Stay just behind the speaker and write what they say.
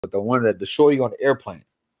but the one that the shorty on the airplane.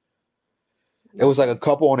 It was like a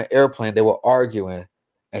couple on the airplane. They were arguing,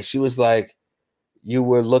 and she was like, "You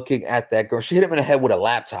were looking at that girl." She hit him in the head with a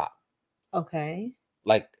laptop. Okay.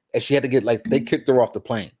 Like, and she had to get like they kicked her off the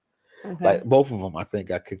plane. Okay. Like both of them, I think,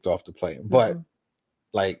 got kicked off the plane. But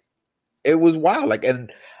like, it was wild. Like,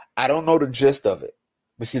 and I don't know the gist of it.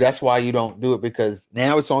 But see, that's why you don't do it, because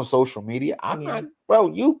now it's on social media. I'm not,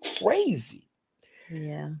 bro. You crazy.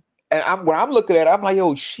 Yeah. And when I'm looking at it, I'm like,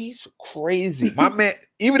 yo, she's crazy. My man,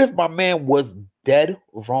 even if my man was dead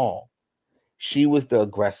wrong, she was the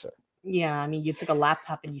aggressor. Yeah, I mean, you took a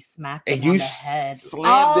laptop and you smacked and him you on the head.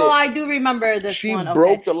 Slammed it. I do remember this she one.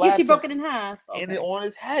 Broke the laptop. Yeah, she broke it in half. And it on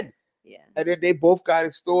his head. Yeah. And then they both got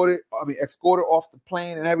escorted off the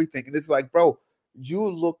plane and everything. And it's like, bro, you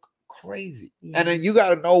look crazy. Yeah. And then you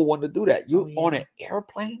got to know when to do that. You on an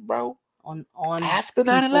airplane, bro? On after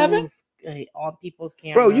 9/11? On people's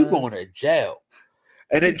cameras. Bro, you going to jail.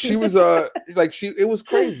 And then she was like it was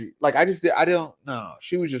crazy. Like I don't know.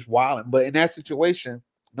 She was just wilding. But in that situation,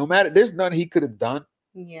 no matter, there's nothing he could have done.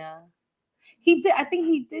 Yeah. He did. I think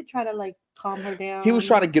he did try to like calm her down. He was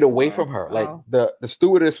trying to get away from her. Like the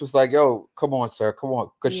stewardess was like, "Yo, come on, sir, come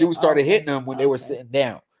on," because she was started hitting him when they were sitting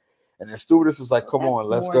down, and the stewardess was like, "Come on,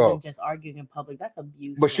 let's go." Than just arguing in public, that's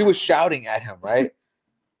abuse. But she was shouting at him, right?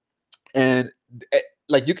 And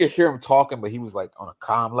like you could hear him talking, but he was like on a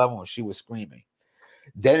calm level, and she was screaming.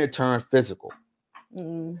 Then it turned physical.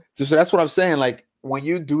 So that's what I'm saying. Like when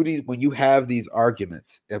you have these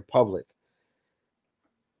arguments in public,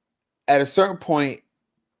 at a certain point,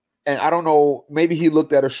 and I don't know, maybe he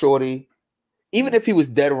looked at a shorty, even if he was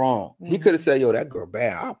dead wrong, he could have said, "Yo, that girl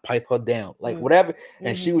bad. I'll pipe her down," like whatever.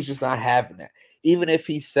 And she was just not having that. Even if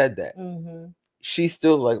he said that, she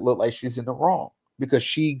still looked like she's in the wrong because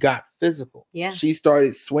she got physical. Yeah, she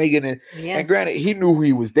started swinging it. Yeah. And granted, he knew who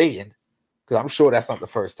he was dating, because I'm sure that's not the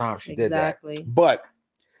first time she did that. But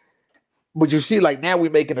you see, like now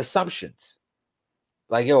we're making assumptions.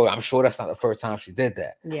 Like, yo, I'm sure that's not the first time she did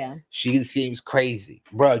that. Yeah. She seems crazy.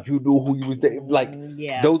 Bro, you knew who you was dating. Like,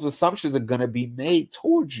 those assumptions are going to be made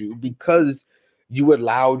towards you because you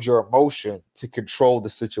allowed your emotion to control the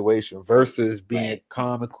situation versus being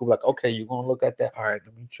calm and cool. Like, okay, you're going to look at that. All right,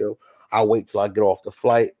 let me chill. I'll wait till I get off the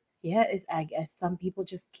flight. Yeah, I guess some people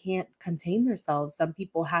just can't contain themselves. Some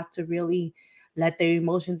people have to really let their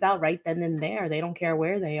emotions out right then and there. They don't care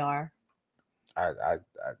where they are.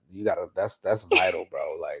 You gotta, that's vital,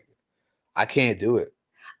 bro. Like I can't do it.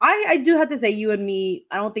 I do have to say, you and me,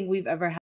 I don't think we've ever had